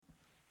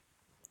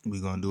We're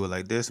gonna do it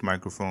like this.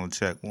 Microphone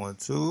check 1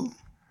 2.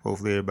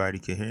 Hopefully everybody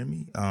can hear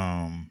me.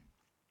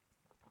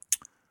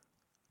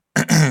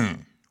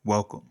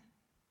 Welcome.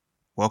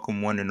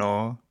 Welcome one and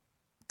all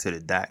to the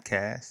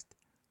Dotcast.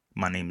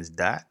 My name is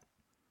Dot.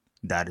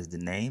 Dot is the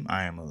name.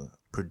 I am a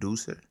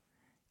producer.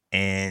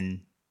 And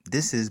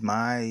this is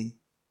my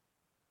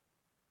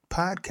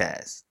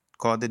podcast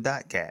called the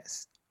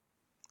Dotcast.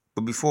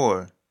 But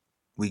before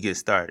we get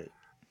started,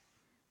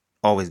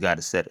 always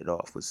gotta set it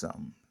off with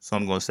something. So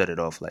I'm gonna set it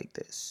off like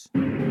this. I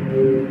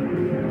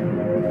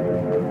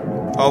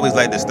always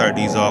like to start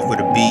these off with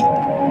a beat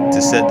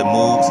to set the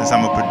mood since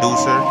I'm a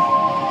producer.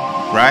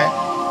 Right?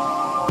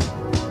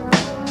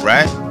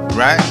 Right?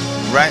 Right?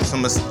 Right? So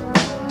I'm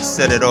gonna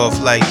set it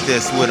off like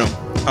this with them.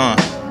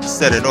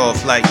 Set it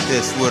off like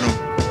this with them.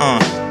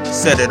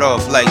 Set it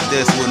off like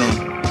this with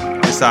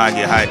them. This how I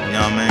get hyped, you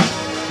know what I mean?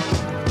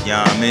 You know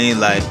what I mean?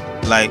 Like,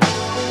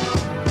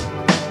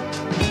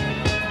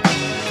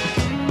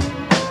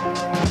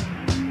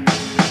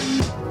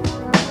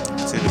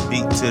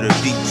 to the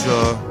beat,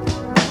 y'all.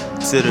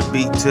 To the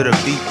beat,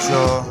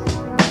 y'all.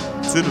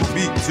 To the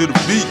beat, y'all. To the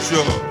beat,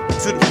 y'all.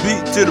 To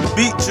the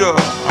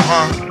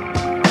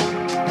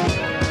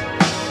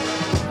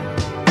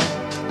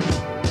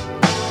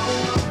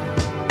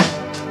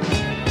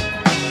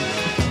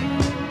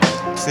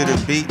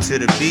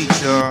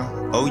beat, y'all.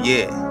 Oh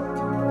yeah.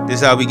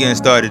 This is how we getting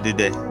started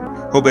today.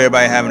 Hope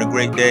everybody having a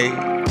great day.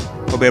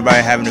 Hope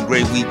everybody having a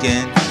great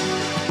weekend.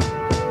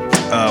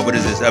 What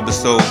is this?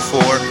 Episode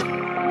 4.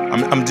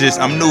 I'm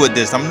new at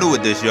this,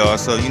 y'all.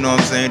 So you know what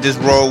I'm saying? Just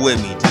roll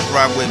with me. Just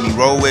rock with me.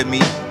 Roll with me.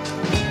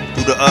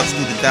 Through the ups,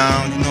 through the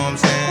downs, you know what I'm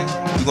saying?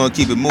 We're gonna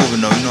keep it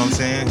moving though, you know what I'm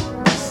saying?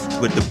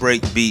 With the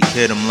break beat,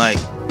 hit them like,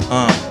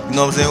 you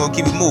know what I'm saying? We're gonna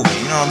keep it moving,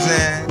 you know what I'm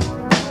saying?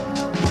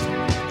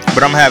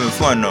 But I'm having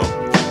fun though.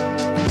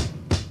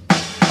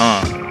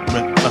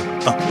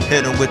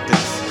 Hit them with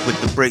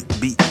the break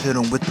beat, hit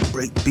them with the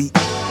break beat.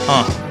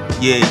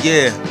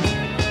 Yeah.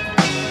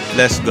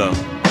 Let's go.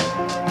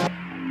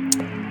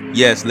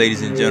 Yes,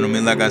 ladies and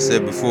gentlemen, like I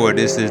said before,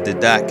 this is the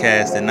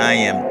Dotcast, and I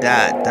am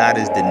Dot. Dot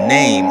is the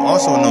name,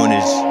 also known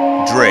as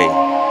Dre.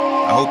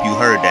 I hope you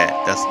heard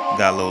that. That's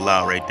got a little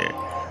loud right there.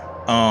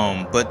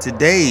 But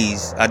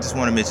I just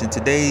want to mention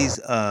today's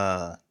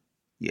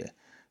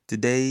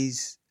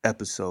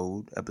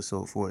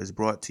episode 4 is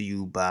brought to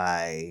you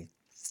by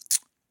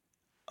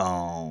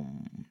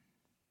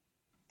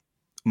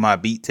my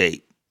beat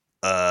tape,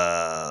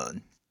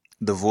 The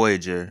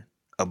Voyager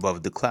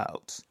Above the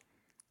Clouds.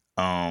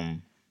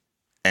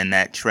 And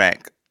that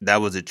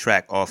was a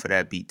track off of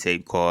that beat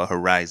tape called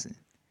Horizon.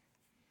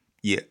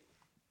 Yeah.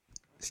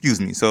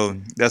 Excuse me. So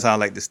that's how I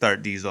like to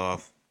start these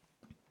off,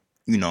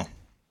 you know,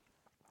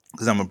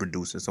 because I'm a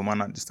producer. So why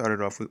not just start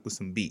it off with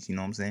some beats, you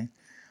know what I'm saying?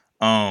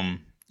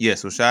 Yeah,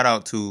 so shout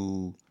out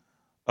to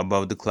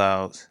Above the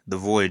Clouds, The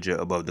Voyager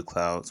Above the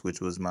Clouds,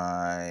 which was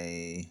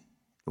it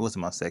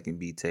wasn't my second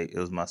beat tape. It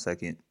was my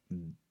second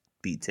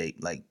beat tape,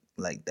 like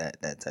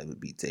that type of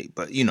beat tape.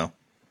 But you know,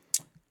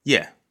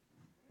 yeah.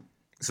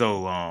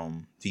 So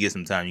if you get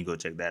some time, you go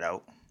check that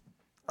out.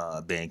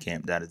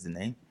 Bandcamp, that is the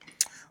name.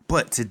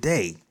 But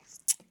today,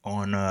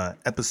 on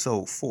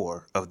episode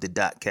 4 of the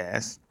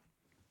Dotcast,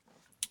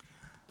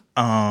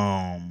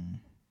 I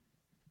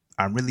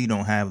really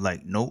don't have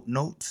like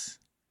notes,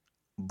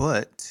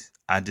 but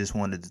I just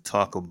wanted to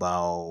talk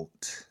about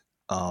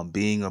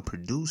being a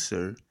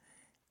producer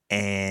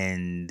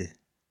and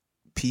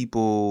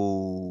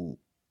people,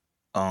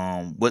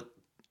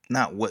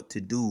 not what to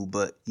do,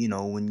 but you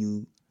know,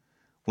 when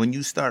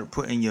you start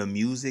putting your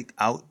music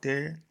out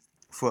there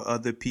for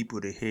other people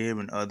to hear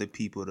and other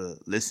people to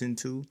listen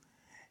to,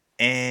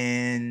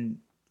 and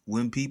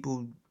when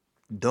people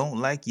don't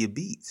like your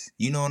beats,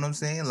 you know what I'm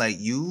saying? Like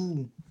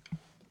you've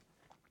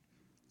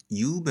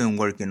been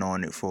working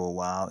on it for a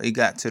while. It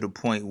got to the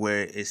point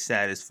where it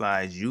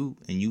satisfies you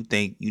and you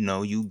think, you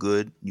know, you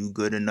good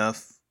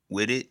enough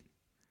with it.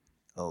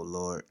 Oh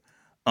Lord.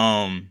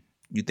 You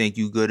think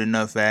you good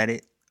enough at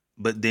it,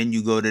 but then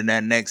you go to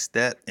that next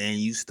step and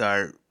you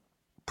start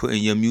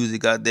putting your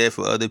music out there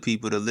for other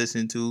people to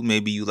listen to.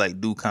 Maybe you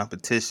like do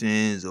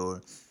competitions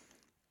or,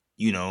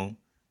 you know,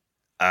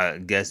 I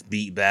guess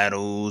beat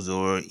battles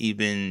or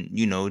even,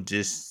 you know,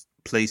 just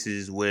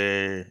places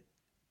where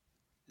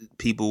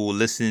people will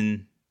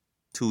listen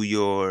to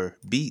your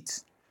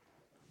beats.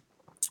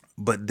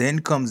 But then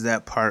comes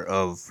that part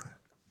of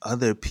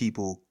other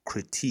people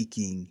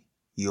critiquing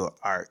your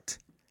art.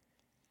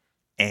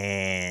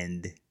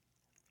 And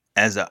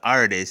as an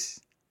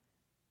artist,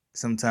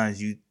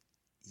 sometimes you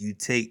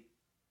take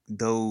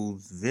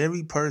those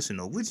very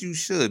personal, which you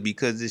should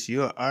because it's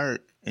your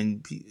art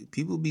and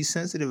people be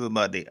sensitive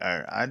about their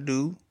art. I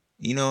do.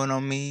 You know what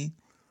I mean?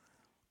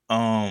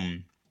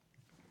 Um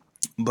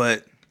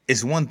but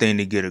it's one thing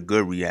to get a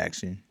good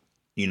reaction,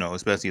 you know,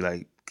 especially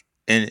like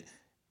and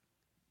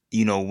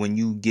you know when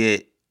you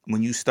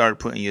start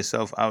putting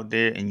yourself out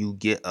there and you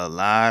get a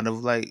lot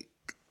of like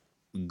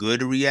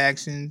good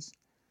reactions,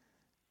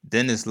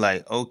 then it's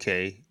like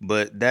okay,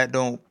 but that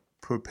don't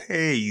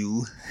prepare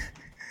you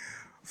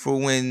for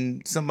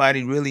when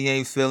somebody really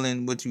ain't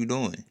feeling what you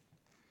doing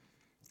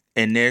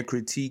and they're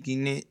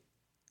critiquing it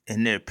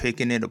and they're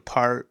picking it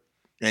apart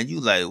and you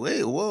like,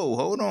 wait, whoa,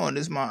 hold on,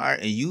 this is my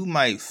art. And you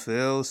might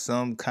feel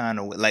some kind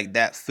of way, like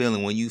that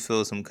feeling when you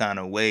feel some kind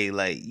of way,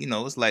 like,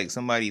 it's like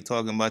somebody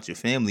talking about your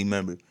family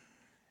member.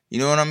 You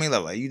know what I mean?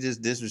 Like you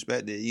just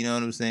disrespected, you know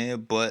what I'm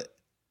saying? But,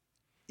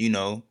 you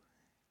know,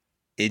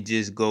 it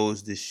just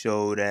goes to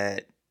show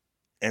that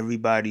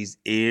everybody's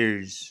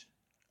ears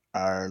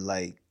are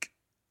like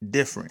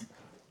different.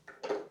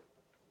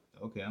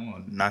 Okay, I'm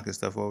gonna knocking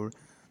stuff over.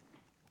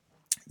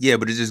 Yeah,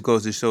 but it just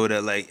goes to show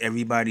that like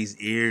everybody's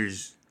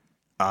ears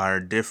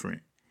are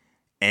different.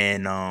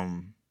 And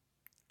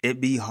it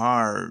be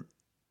hard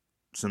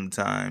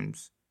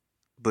sometimes,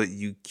 but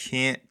you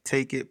can't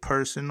take it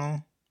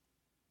personal.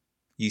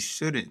 You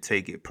shouldn't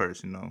take it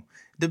personal.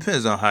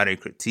 Depends on how they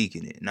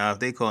critiquing it. Now, if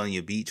they calling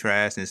your beat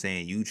trash and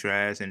saying you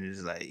trash, and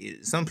it's like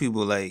some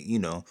people like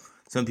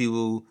some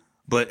people,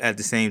 but at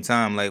the same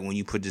time, like when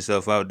you put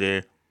yourself out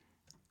there,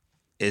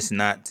 it's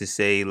not to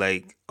say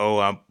like, oh,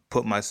 I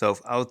put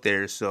myself out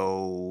there,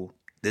 so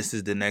this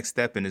is the next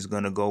step and it's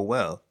gonna go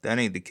well. That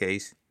ain't the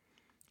case.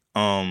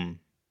 Um,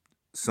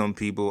 some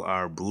people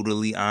are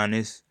brutally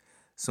honest.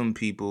 Some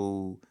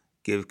people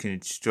give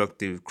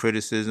constructive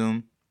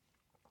criticism.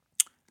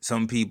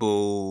 Some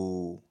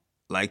people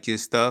like your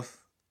stuff.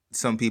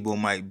 Some people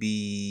might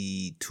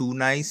be too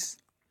nice.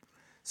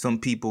 Some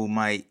people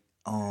might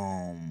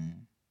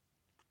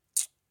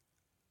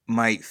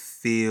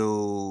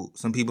feel,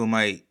 some people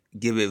might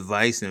give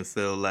advice and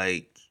feel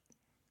like,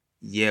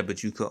 yeah,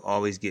 but you could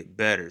always get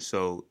better.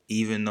 So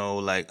even though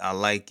like I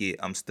like it,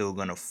 I'm still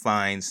gonna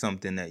find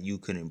something that you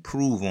can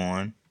improve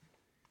on.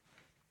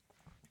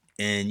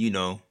 And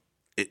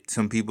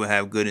some people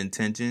have good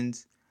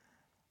intentions.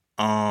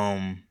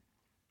 Um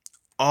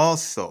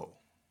Also,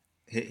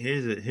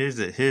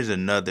 here's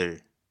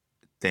another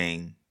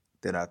thing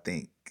that I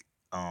think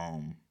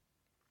um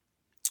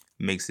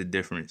makes a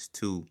difference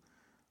too.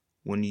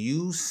 When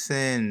you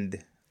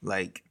send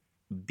like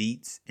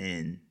beats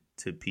in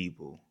to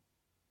people,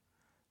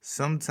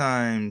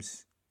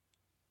 sometimes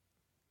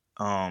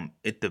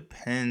it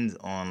depends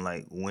on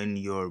like when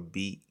your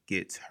beat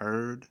gets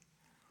heard,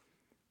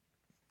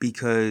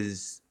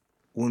 because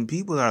when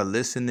people are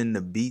listening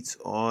to beats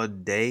all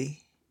day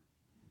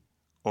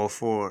or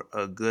for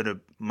a good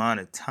amount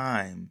of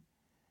time,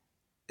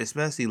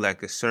 especially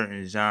like a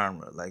certain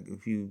genre, like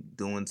if you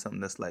doing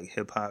something that's like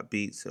hip hop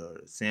beats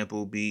or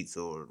sample beats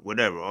or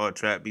whatever, or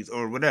trap beats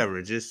or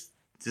whatever, just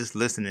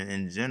listening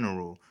in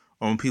general,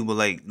 or when people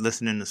like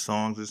listening to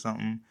songs or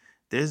something,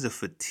 there's a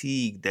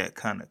fatigue that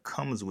kind of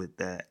comes with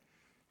that.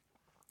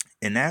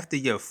 And after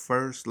your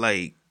first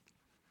like,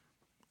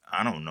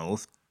 I don't know,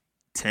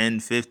 10,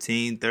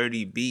 15,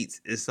 30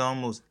 beats, it's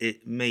almost,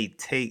 it may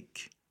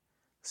take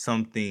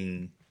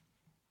something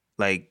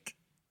like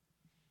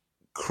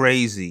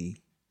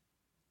crazy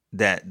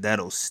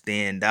that'll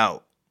stand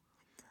out.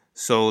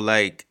 So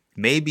like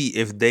maybe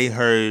if they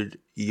heard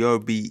your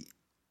beat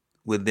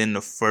within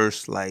the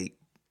first like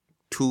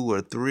two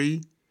or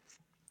three,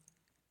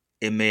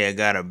 it may have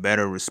got a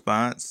better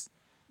response.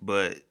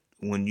 But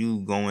when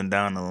you going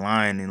down the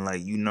line and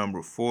like you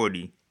number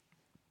 40,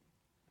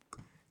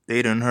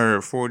 they done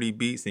heard 40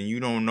 beats and you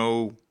don't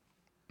know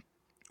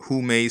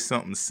who made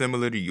something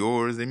similar to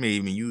yours. They may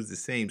even use the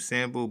same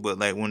sample, but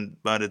like when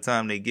by the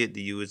time they get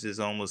to you, it's just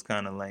almost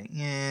kind of like,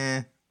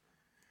 yeah,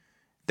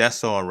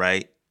 that's all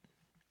right.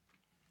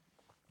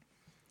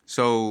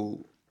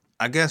 So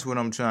I guess what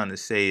I'm trying to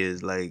say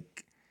is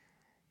like,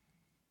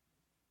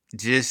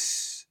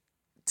 just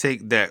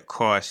take that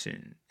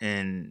caution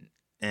and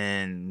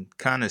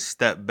kind of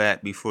step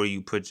back before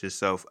you put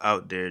yourself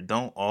out there.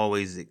 Don't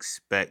always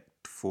expect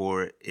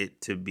for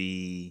it to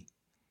be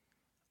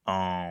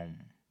um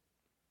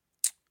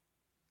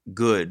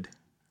good,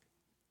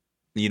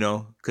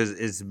 because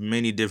it's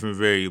many different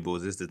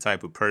variables. It's the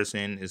type of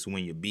person, it's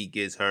when your beat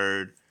gets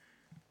heard.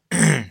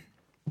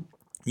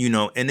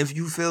 And if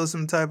you feel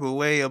some type of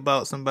way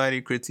about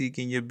somebody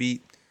critiquing your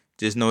beat,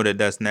 just know that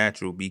that's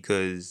natural,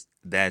 because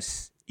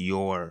that's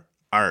your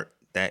art.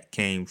 That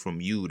came from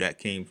you. That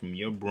came from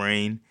your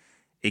brain.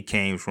 It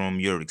came from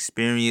your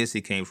experience.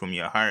 It came from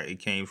your heart. It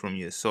came from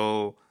your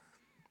soul.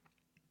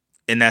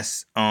 And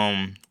that's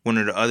one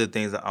of the other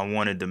things that I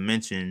wanted to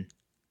mention.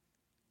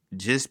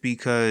 Just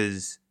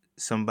because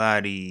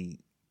somebody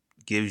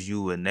gives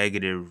you a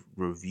negative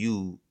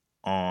review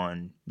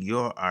on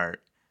your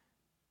art,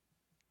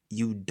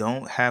 you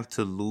don't have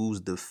to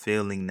lose the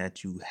feeling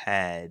that you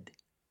had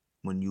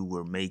when you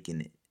were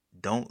making it.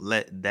 Don't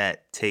let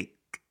that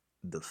take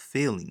the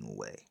feeling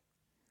away.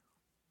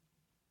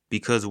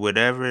 Because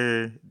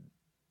wherever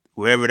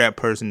that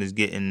person is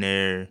getting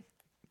their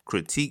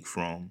critique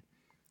from,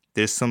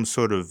 there's some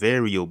sort of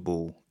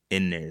variable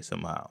in there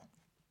somehow,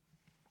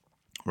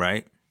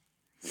 right?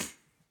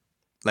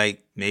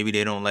 Like maybe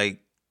they don't like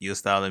your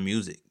style of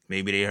music.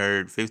 Maybe they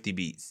heard 50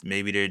 beats.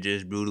 Maybe they're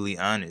just brutally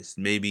honest.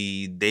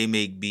 Maybe they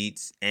make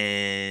beats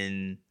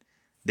and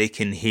they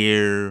can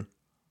hear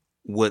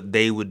what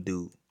they would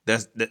do.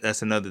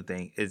 That's another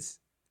thing. It's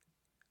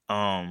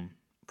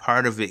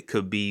part of it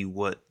could be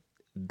what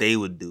they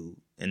would do,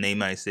 and they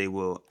might say,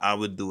 well, I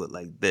would do it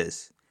like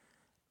this.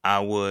 I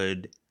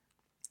would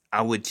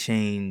I would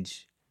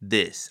change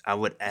this. I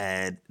would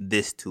add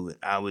this to it.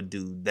 I would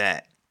do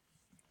that.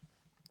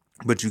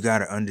 But you got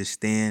to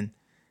understand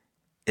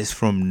it's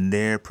from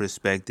their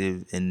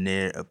perspective and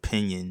their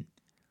opinion,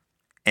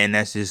 and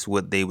that's just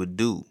what they would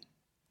do.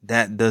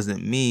 That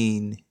doesn't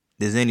mean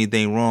there's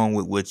anything wrong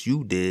with what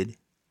you did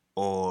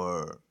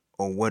or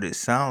what it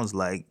sounds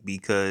like,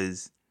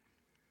 because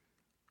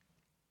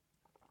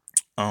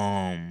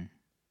um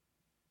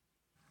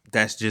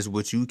that's just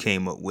what you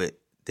came up with.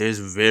 There's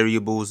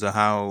variables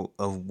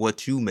of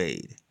what you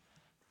made.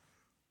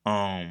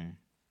 Um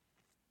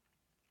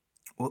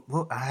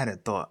what I had a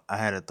thought.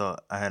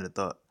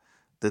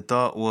 The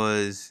thought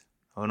was,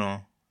 hold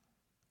on.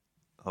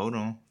 Hold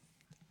on.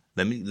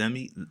 Let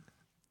me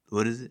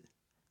what is it?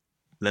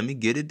 Let me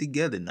get it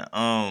together now.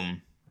 Oh,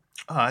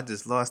 I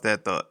just lost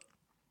that thought.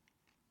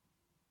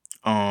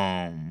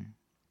 Um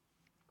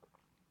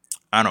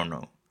I don't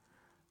know.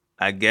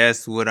 I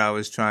guess what I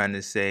was trying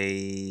to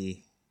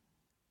say,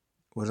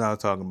 what was I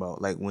talking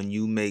about? Like, when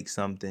you make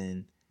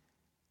something,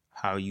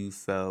 how you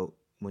felt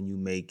when you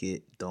make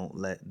it, don't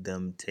let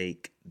them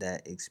take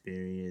that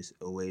experience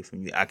away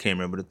from you. I can't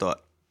remember the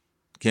thought.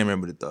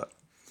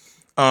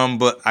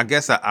 But I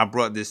guess I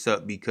brought this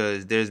up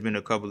because there's been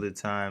a couple of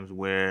times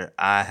where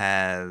I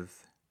have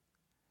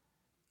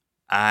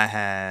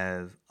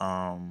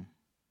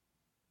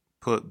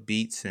put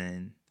beats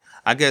in.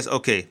 I guess,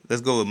 okay,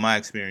 let's go with my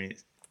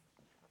experience.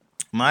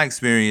 My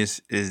experience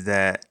is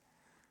that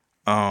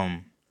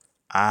um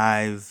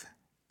I've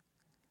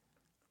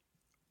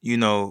you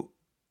know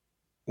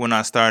when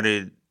I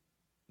started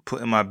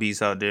putting my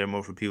beats out there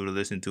more for people to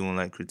listen to and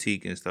like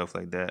critique and stuff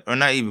like that, or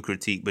not even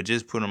critique, but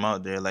just put them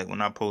out there. Like,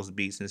 when I post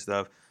beats and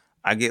stuff,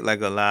 I get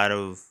like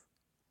I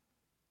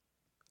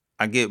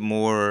get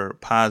more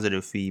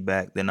positive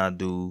feedback than I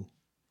do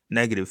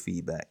negative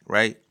feedback,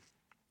 right?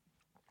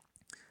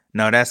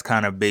 Now that's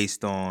kind of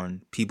based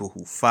on people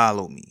who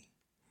follow me.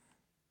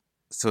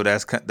 So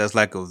that's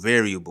like a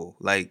variable.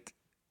 Like,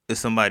 if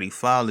somebody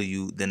follow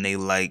you, then they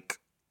like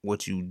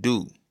what you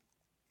do.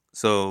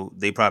 So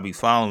they probably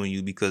following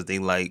you because they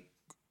like,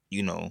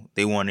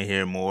 they want to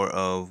hear more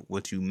of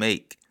what you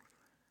make.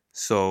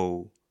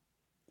 So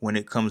when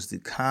it comes to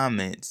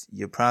comments,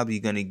 you're probably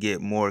going to get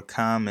more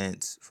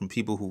comments from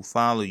people who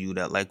follow you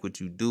that like what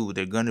you do.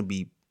 They're going to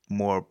be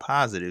more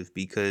positive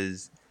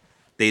because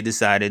they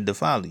decided to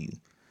follow you.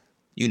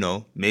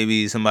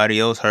 Maybe somebody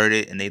else heard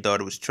it and they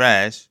thought it was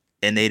trash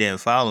and they didn't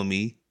follow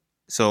me.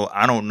 So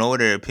I don't know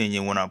their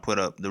opinion when I put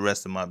up the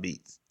rest of my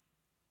beats,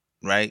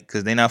 right?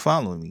 Because they're not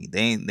following me.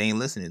 They ain't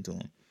listening to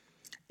them.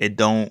 It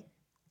don't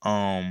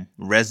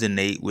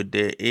resonate with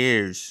their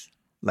ears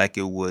like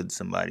it would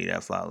somebody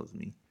that follows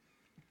me.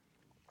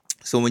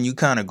 So when you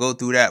kind of go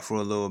through that for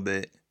a little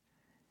bit,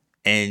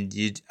 and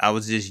I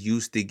was just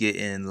used to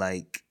getting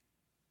like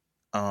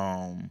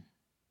um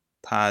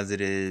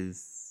positive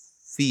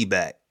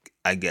feedback,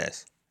 I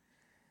guess.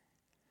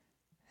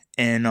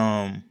 And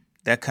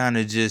that kind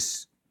of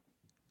just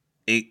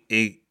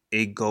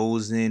it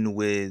goes in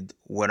with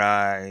what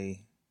I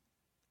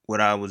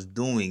was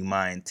doing.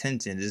 My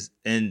intention is,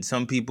 and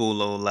some people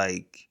will,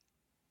 like,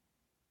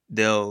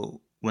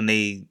 they'll, when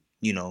they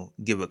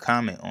give a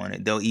comment on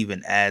it, they'll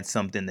even add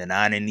something that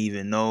I didn't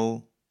even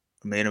know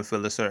made them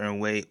feel a certain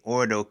way,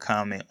 or they'll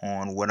comment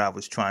on what I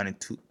was trying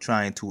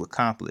to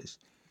accomplish.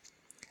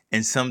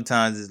 And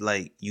sometimes it's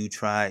like, you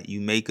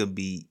make a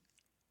beat,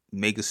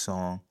 make a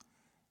song,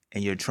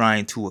 and you're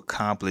trying to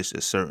accomplish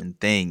a certain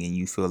thing, and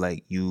you feel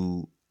like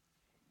you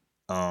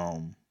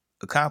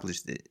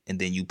accomplished it, and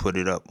then you put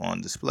it up on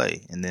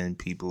display, and then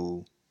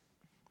people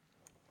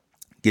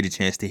get a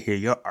chance to hear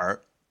your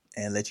art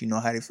and let you know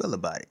how they feel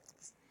about it.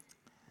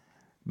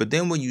 But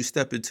then when you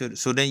so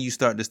then you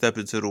start to step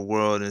into the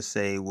world and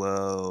say,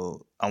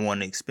 well, I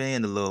want to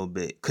expand a little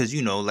bit. Because,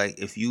 like,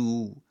 if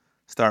you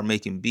start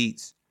making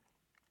beats,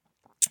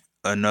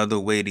 another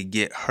way to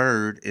get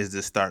heard is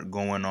to start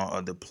going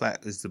on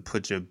is to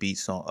put your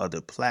beats on other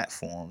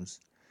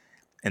platforms.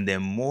 And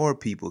then more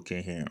people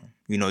can hear them.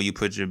 You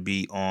put your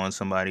beat on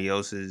somebody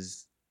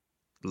else's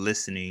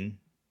listening,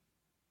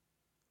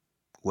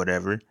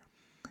 whatever.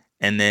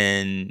 And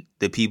then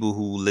the people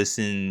who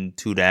listen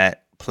to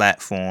that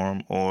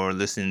platform or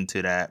listen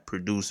to that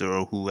producer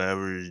or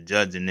whoever is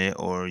judging it,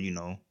 or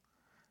you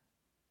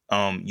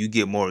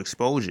get more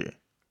exposure.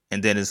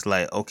 And then it's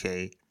like,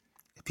 okay,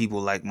 if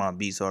people like my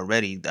beats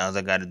already, all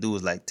I got to do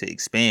is like to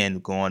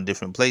expand, go on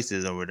different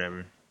places or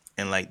whatever.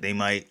 And like, they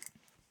might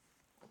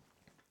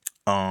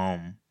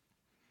um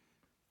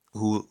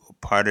who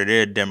part of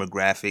their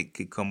demographic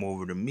could come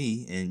over to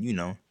me,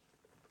 and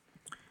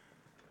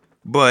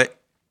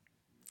but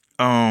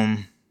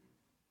um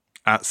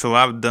so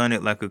I've done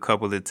it like a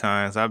couple of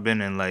times. I've been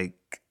in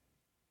like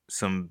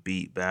some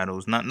beat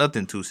battles,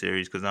 nothing too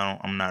serious, because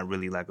I'm not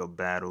really like a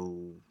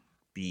battle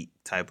beat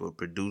type of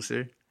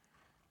producer.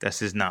 That's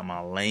just not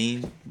my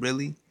lane,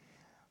 really.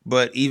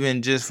 But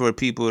even just for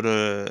people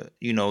to,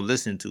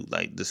 listen to,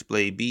 like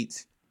display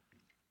beats.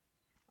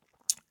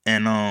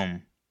 And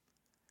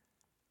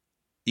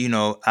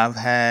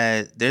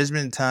there's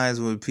been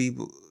times when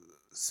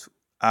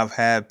I've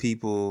had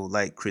people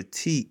like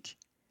critique,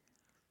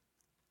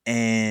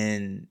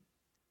 and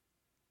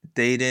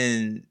they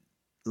didn't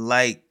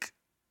like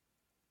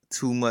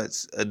too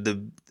much of the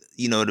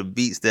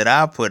beats that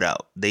I put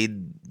out. They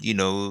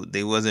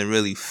wasn't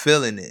really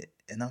feeling it.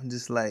 And I'm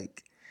just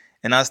like,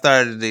 and I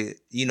started to,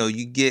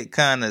 you get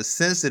kind of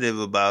sensitive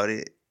about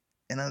it.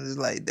 And I'm just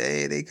like,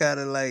 they kind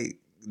of like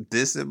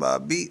dissing my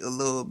beat a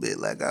little bit,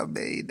 like I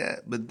made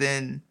that. But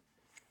then,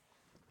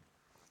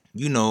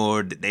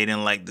 or they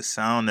didn't like the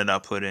sound that I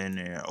put in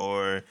there,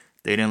 or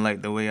they didn't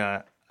like the way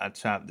I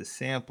chopped the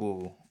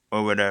sample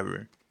or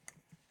whatever.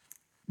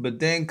 But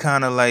then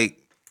kind of like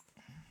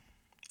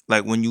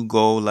when you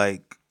go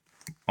like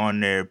on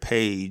their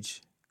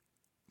page,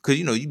 because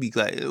you be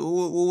like,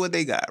 what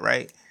they got,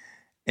 right?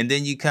 And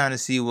then you kind of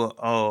see, well,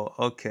 oh,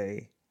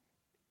 okay.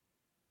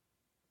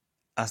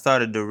 I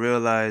started to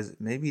realize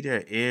maybe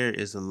their ear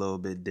is a little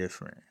bit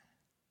different,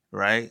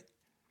 right?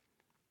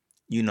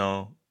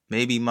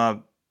 Maybe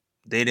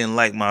they didn't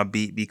like my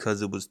beat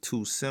because it was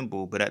too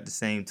simple, but at the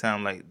same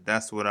time, like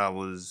that's what I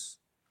was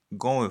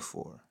going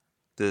for,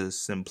 the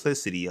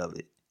simplicity of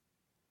it,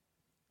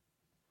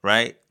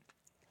 right?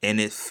 And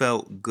it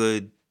felt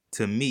good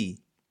to me.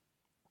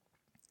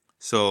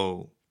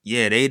 So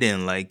yeah, they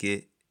didn't like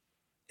it,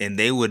 and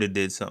they would have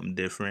did something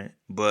different,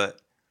 but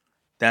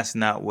that's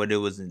not what it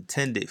was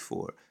intended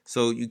for.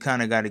 So you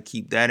kind of got to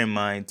keep that in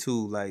mind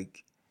too.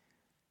 Like,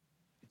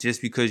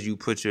 just because you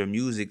put your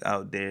music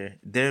out there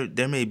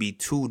may be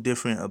two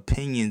different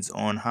opinions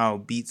on how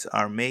beats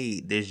are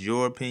made. There's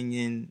your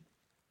opinion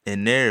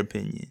and their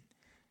opinion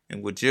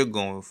and what you're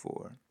going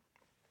for.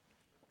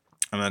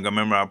 I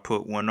remember I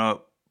put one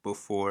up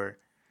before,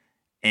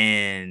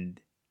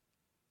 and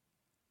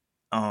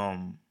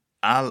um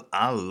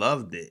I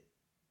loved it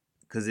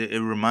because it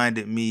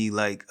reminded me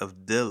like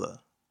of Dilla.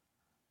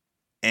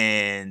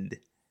 And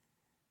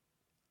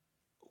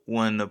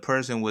when the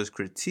person was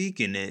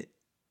critiquing it,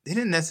 they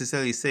didn't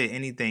necessarily say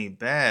anything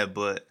bad,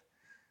 but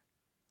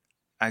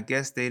I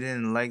guess they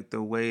didn't like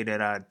the way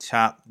that I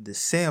chopped the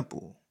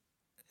sample.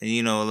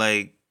 And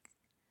like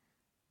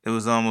it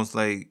was almost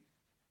like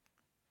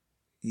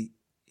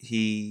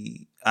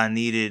I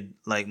needed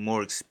like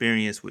more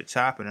experience with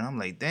chopping. And I'm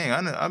like, dang,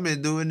 I've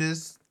been doing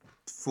this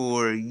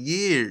for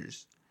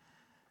years.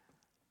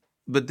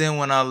 But then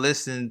when I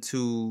listened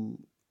to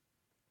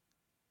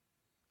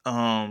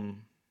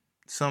um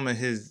some of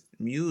his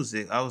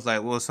music, I was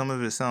like, well, some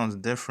of it sounds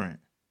different,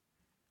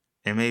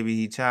 and maybe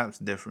he chops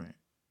different.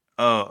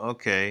 Oh,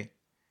 okay.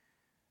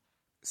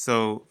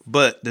 So,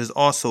 but there's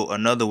also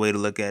another way to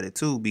look at it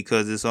too,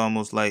 because it's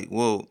almost like,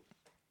 well,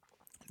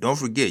 don't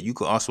forget, you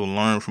could also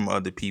learn from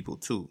other people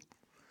too.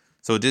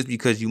 So just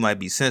because you might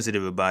be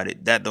sensitive about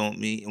it, that don't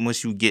mean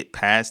once you get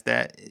past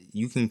that,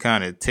 you can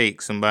kind of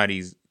take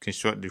somebody's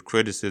constructive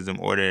criticism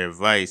or their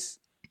advice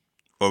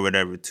or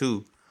whatever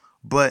too.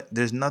 But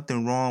there's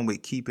nothing wrong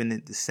with keeping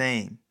it the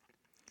same,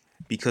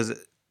 because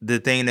the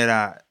thing that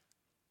I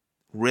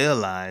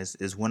realized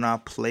is when I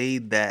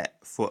played that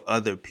for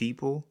other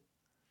people,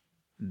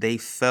 they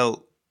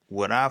felt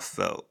what I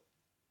felt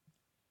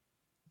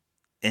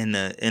in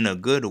a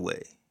good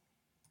way,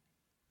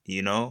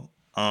 you know.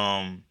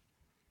 I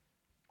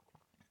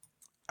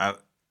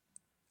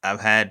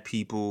I've had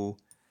people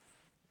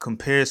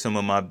compare some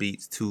of my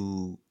beats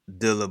to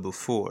Dilla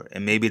before,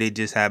 and maybe they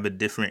just have a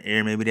different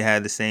ear. Maybe they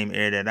have the same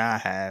ear that I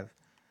have,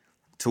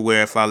 to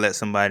where if I let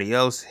somebody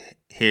else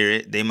hear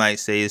it, they might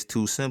say it's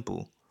too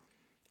simple.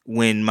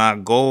 When my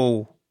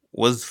goal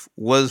was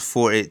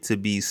for it to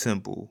be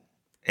simple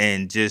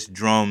and just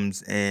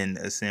drums and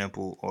a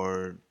sample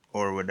or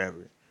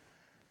whatever.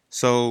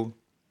 So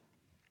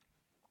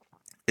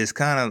it's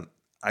kind of,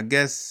 I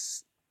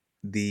guess,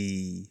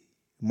 the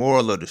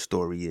moral of the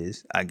story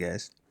is, I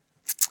guess,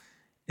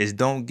 is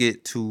don't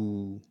get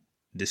too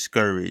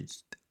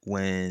discouraged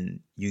when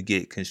you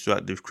get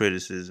constructive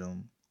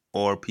criticism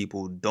or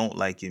people don't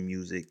like your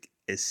music,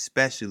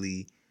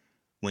 especially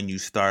when you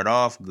start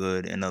off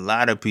good. And a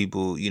lot of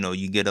people,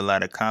 you get a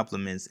lot of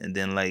compliments, and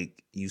then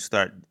like you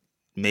start,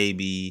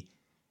 maybe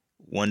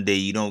one day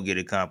you don't get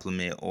a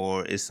compliment,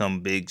 or it's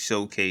some big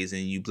showcase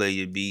and you play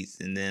your beats,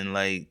 and then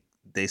like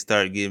they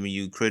start giving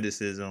you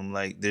criticism.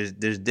 Like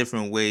there's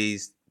different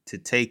ways to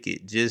take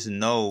it. Just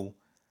know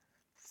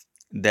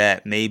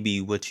that maybe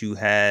what you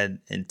had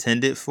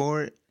intended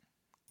for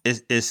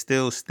it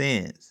still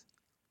stands.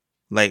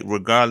 Like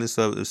regardless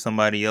of if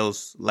somebody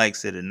else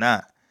likes it or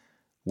not,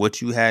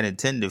 what you had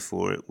intended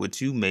for it, what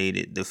you made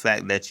it, the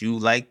fact that you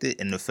liked it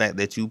and the fact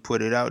that you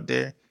put it out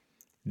there,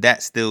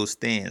 that still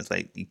stands.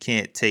 Like you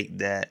can't take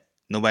that.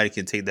 Nobody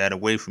can take that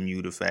away from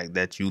you. The fact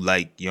that you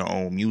like your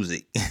own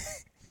music,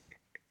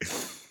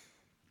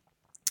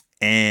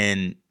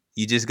 and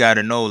you just got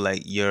to know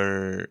like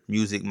your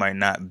music might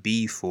not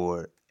be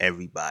for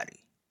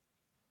everybody.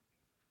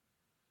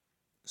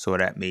 So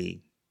that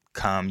may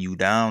calm you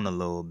down a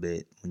little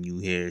bit when you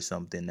hear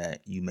something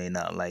that you may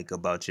not like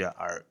about your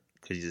art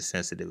because you're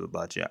sensitive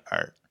about your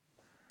art.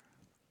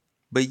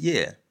 But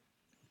yeah,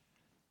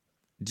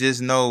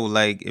 just know,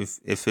 like, if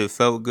it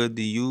felt good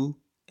to you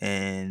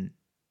and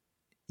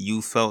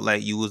you felt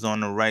like you was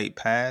on the right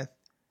path,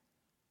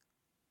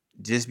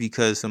 just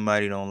because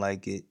somebody don't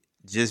like it,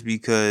 just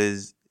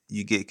because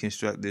you get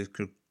constructive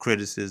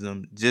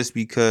criticism, just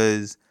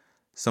because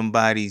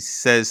somebody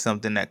says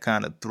something that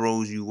kind of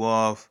throws you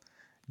off,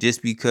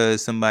 just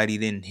because somebody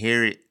didn't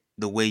hear it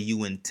the way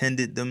you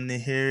intended them to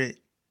hear it,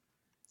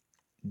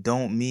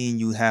 don't mean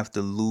you have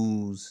to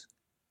lose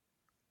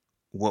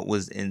what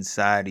was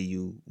inside of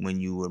you when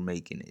you were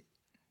making it.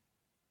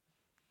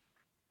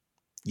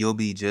 You'll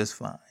be just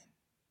fine.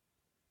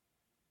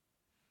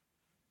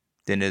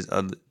 Then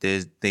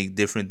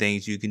different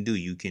things you can do.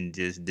 You can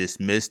just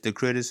dismiss the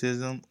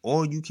criticism,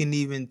 or you can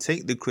even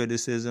take the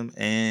criticism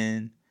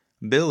and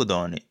build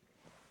on it,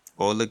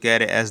 or look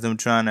at it as them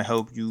trying to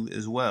help you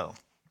as well.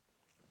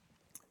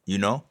 You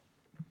know,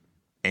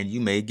 and you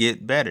may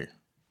get better.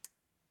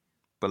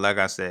 But like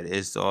I said,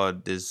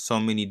 there's so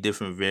many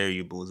different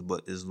variables.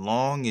 But as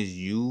long as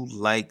you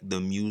like the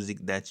music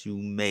that you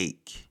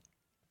make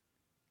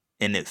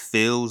and it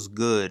feels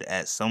good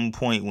at some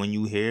point when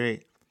you hear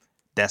it,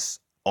 that's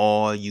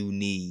all you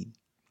need.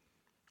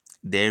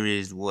 There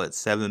is what,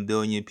 7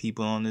 billion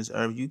people on this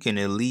earth. You can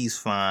at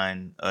least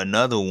find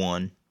another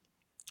one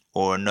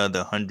or another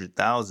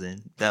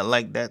 100,000 that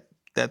like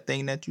that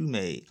thing that you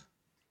made.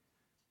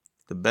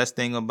 The best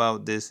thing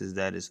about this is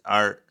that it's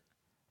art,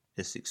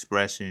 it's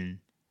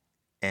expression,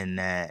 and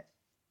that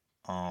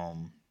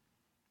um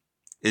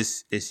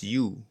it's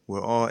you.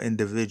 We're all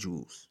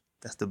individuals.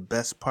 That's the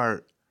best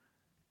part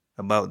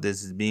about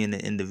this, is being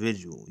an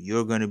individual.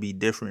 You're gonna be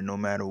different no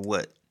matter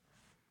what.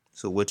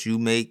 So what you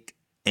make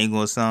ain't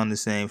gonna sound the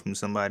same from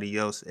somebody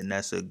else, and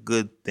that's a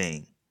good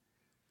thing.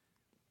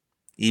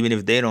 Even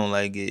if they don't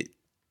like it,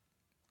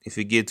 if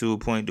it get to a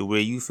point to where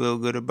you feel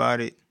good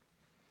about it,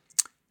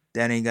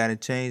 that ain't gotta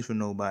change for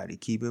nobody.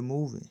 Keep it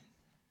moving.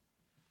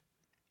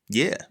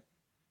 Yeah,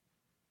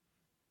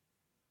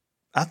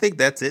 I think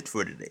that's it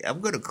for today. I'm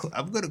gonna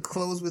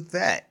close with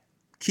that.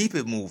 Keep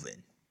it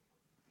moving.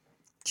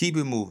 Keep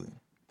it moving.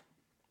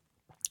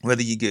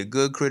 Whether you get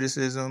good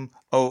criticism,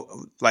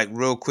 oh, like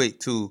real quick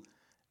too,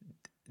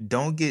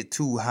 don't get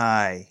too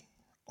high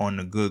on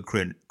the good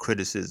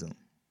criticism.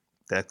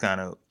 That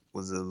kind of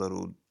was a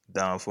little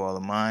downfall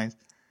of mine.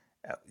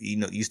 You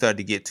know, you start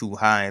to get too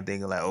high and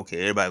thinking like,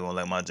 okay, everybody gonna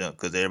like my junk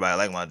because everybody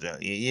like my junk.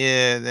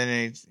 Yeah, then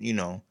it's,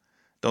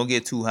 don't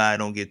get too high,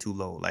 don't get too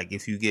low. Like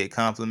if you get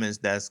compliments,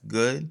 that's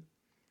good.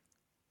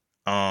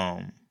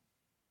 Um,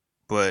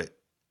 but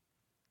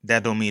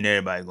that don't mean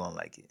everybody gonna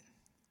like it.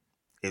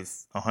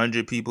 If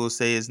 100 people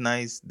say it's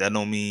nice, that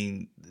don't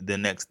mean the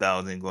next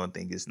 1,000 gonna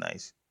think it's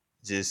nice.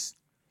 Just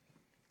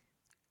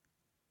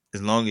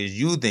as long as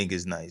you think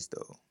it's nice,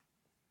 though,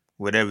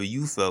 whatever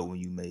you felt when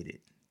you made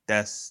it,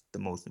 that's the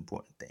most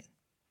important thing.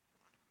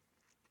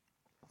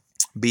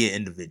 Be an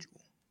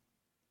individual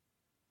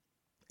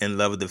and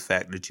love the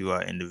fact that you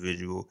are an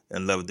individual,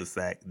 and love the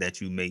fact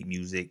that you make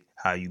music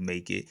how you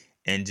make it,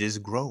 and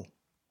just grow.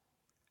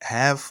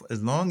 Have,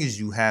 as long as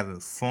you having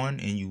fun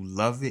and you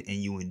love it and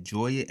you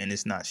enjoy it and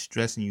it's not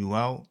stressing you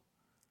out,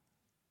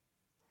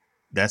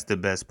 that's the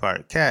best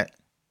part. Cat,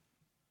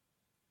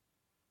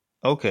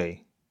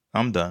 okay,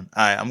 I'm done.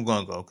 All right, I'm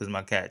gonna go because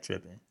my cat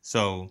tripping.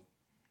 So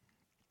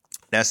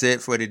that's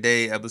it for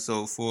today,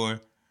 episode 4.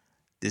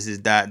 This is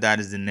Dot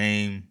is the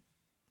name.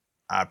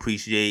 I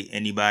appreciate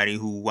anybody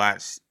who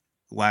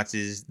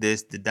watches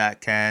this, the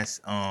Dotcast.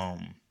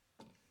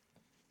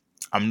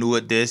 I'm new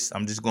at this.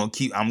 I'm gonna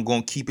keep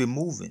it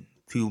moving.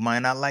 People might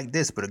not like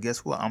this, but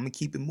guess what? I'm gonna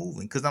keep it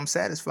moving because I'm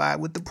satisfied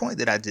with the point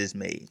that I just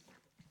made.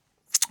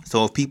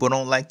 So if people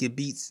don't like your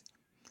beats,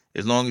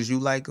 as long as you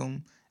like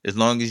them, as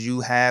long as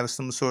you have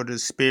some sort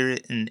of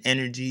spirit and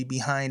energy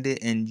behind it,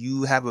 and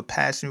you have a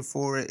passion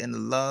for it and the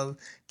love,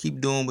 keep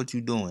doing what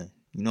you're doing.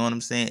 You know what I'm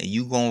saying? And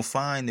you gonna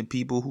find the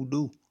people who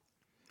do.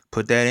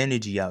 Put that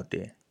energy out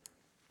there.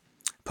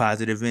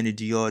 Positive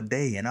energy all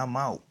day, and I'm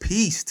out.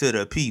 Peace to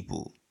the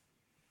people.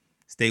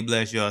 Stay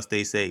blessed, y'all.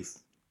 Stay safe.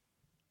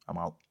 I'm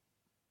out.